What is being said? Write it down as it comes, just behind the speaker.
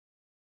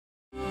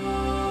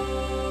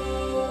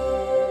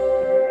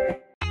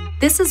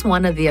This is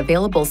one of the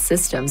available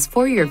systems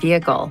for your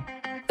vehicle.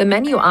 The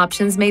menu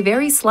options may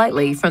vary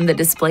slightly from the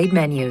displayed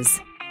menus.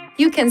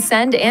 You can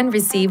send and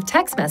receive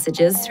text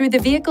messages through the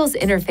vehicle's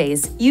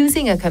interface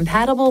using a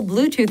compatible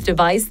Bluetooth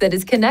device that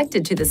is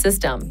connected to the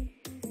system.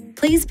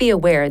 Please be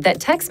aware that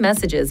text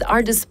messages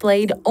are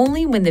displayed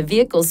only when the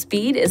vehicle's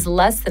speed is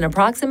less than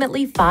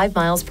approximately 5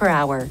 miles per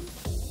hour.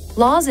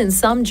 Laws in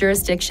some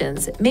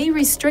jurisdictions may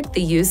restrict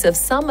the use of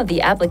some of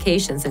the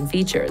applications and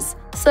features,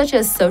 such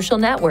as social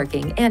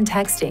networking and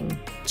texting.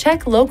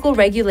 Check local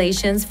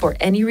regulations for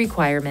any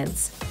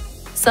requirements.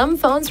 Some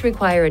phones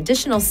require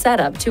additional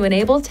setup to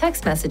enable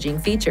text messaging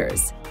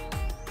features.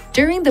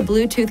 During the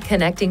Bluetooth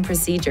connecting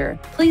procedure,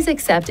 please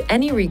accept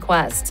any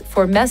requests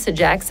for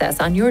message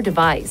access on your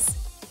device.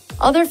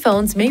 Other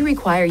phones may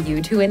require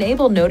you to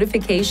enable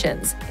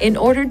notifications in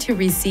order to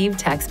receive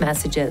text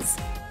messages.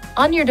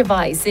 On your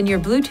device in your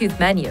Bluetooth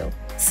menu,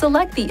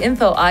 select the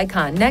info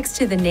icon next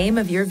to the name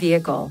of your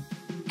vehicle.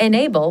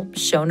 Enable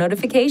Show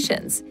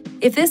Notifications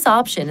if this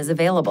option is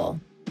available.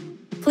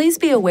 Please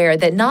be aware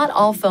that not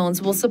all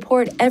phones will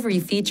support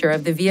every feature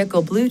of the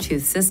vehicle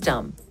Bluetooth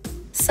system.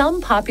 Some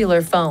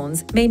popular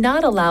phones may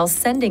not allow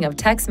sending of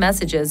text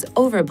messages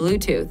over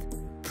Bluetooth.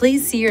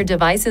 Please see your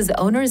device's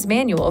owner's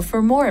manual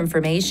for more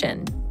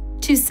information.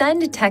 To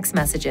send text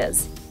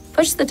messages,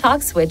 push the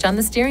talk switch on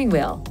the steering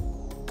wheel.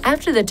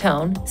 After the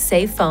tone,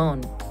 say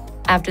Phone.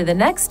 After the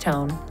next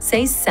tone,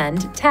 say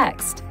Send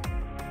Text.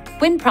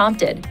 When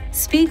prompted,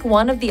 speak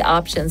one of the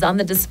options on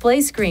the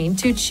display screen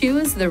to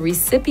choose the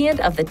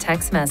recipient of the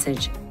text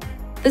message.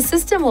 The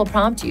system will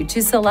prompt you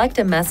to select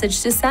a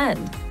message to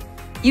send.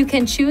 You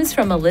can choose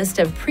from a list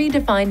of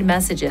predefined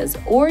messages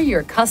or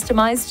your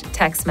customized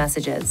text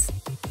messages.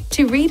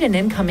 To read an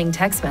incoming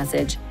text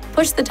message,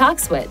 push the talk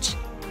switch.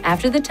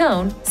 After the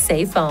tone,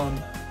 say Phone.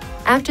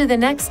 After the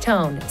next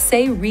tone,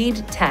 say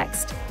Read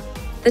Text.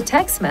 The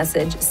text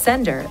message,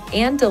 sender,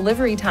 and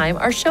delivery time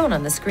are shown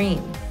on the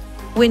screen.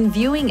 When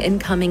viewing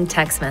incoming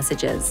text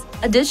messages,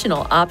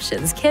 additional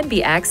options can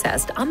be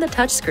accessed on the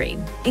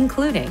touchscreen,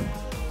 including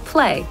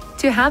Play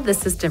to have the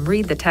system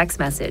read the text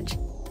message,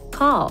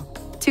 Call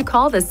to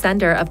call the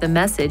sender of the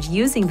message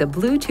using the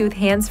Bluetooth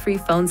hands-free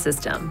phone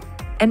system,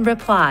 and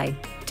Reply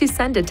to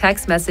send a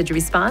text message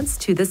response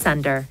to the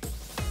sender.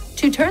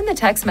 To turn the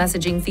text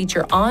messaging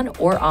feature on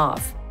or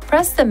off,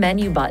 press the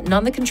menu button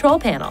on the control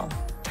panel.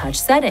 Touch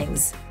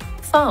Settings,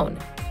 Phone,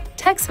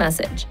 Text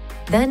Message,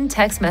 then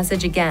Text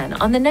Message again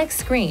on the next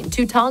screen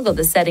to toggle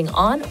the setting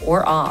on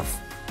or off.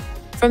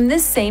 From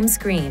this same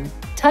screen,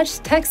 touch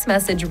Text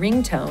Message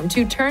Ringtone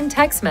to turn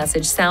text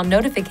message sound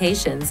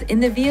notifications in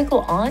the vehicle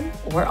on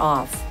or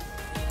off.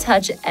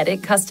 Touch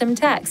Edit Custom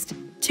Text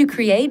to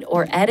create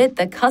or edit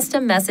the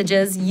custom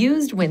messages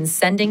used when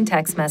sending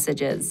text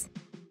messages.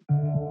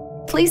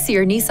 Please see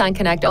your Nissan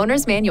Connect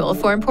Owner's Manual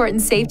for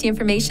important safety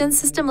information,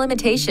 system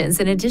limitations,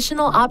 and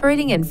additional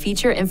operating and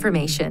feature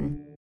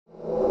information.